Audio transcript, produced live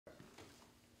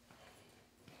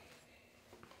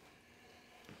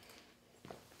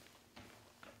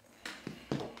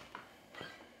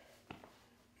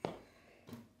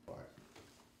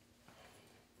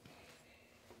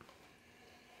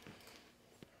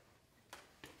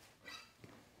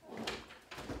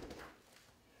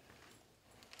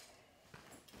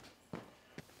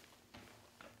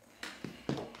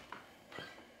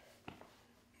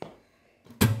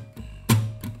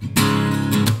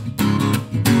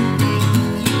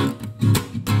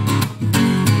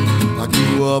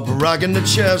up rocking the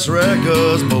chess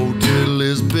records, Bo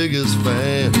Diddley's biggest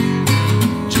fan.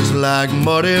 Just like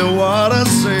Muddy Water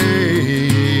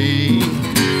say,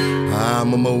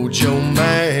 I'm a mojo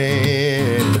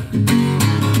man.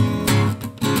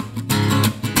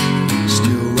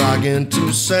 Still rocking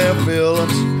to Sam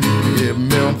Phillips, hit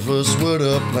Memphis with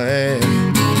a plan.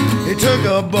 He took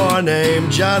a boy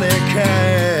named Johnny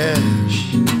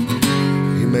Cash,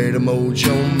 he made a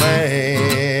mojo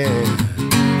man.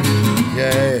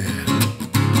 Yeah.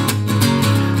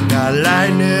 Got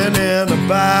lightning in a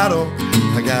bottle,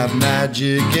 I got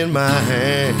magic in my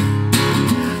hand.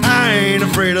 I ain't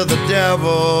afraid of the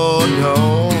devil,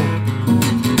 no,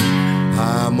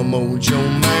 I'm a mojo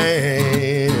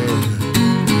man.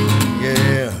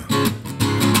 Yeah,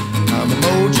 I'm a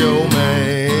mojo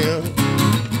man.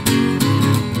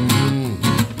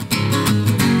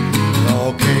 It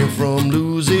all came from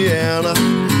Louisiana,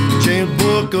 James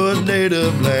Booker's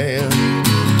native land.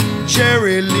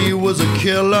 Jerry Lee was a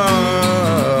killer,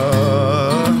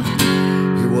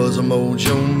 he was a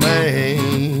mojo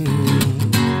man.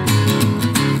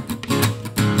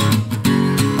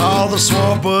 All the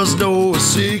swampers know a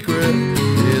secret,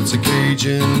 it's a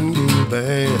Cajun voodoo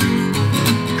band.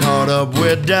 Caught up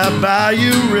with that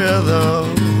bayou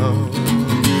rhythm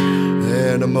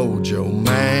and a mojo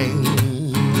man.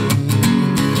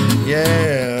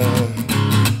 Yeah,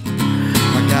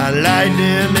 I got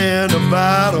lightning in a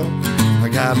bottle, I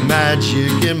got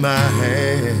magic in my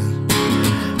hand.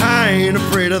 I ain't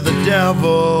afraid of the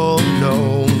devil,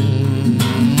 no,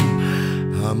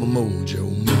 I'm a mojo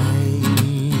man.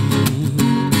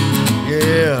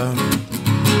 Yeah,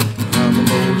 I'm a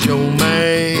mojo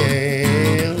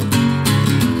man.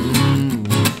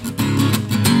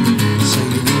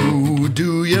 Sing, who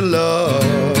do you love?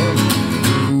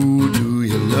 Who do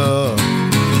you love?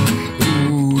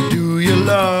 Who do you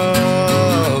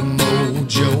love,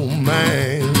 mojo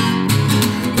man?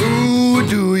 Who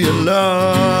do you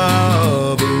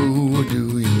love? Who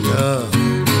do you love?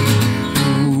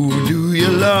 Who do you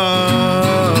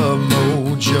love,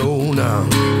 mojo now?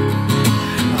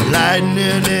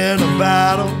 Lightning in a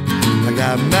bottle, I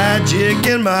got magic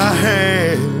in my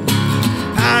hand.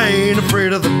 I ain't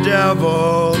afraid of the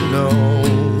devil, no,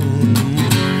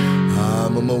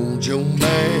 I'm a mojo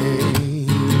man.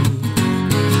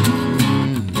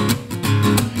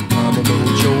 I'm a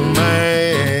mojo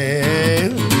man.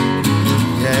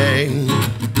 Yeah,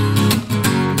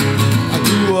 I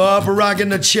grew up rocking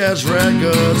the chess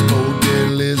records, Bo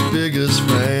Diddley's biggest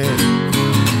fan.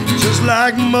 Just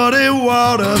like Muddy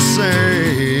Water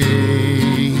say,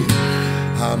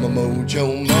 I'm a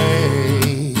mojo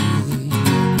man.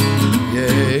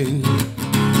 Yeah,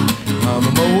 I'm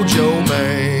a mojo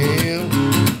man.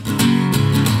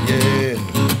 Yeah,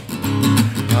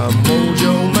 I'm a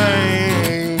mojo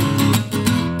man.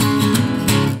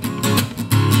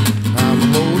 I'm a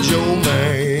mojo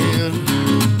man.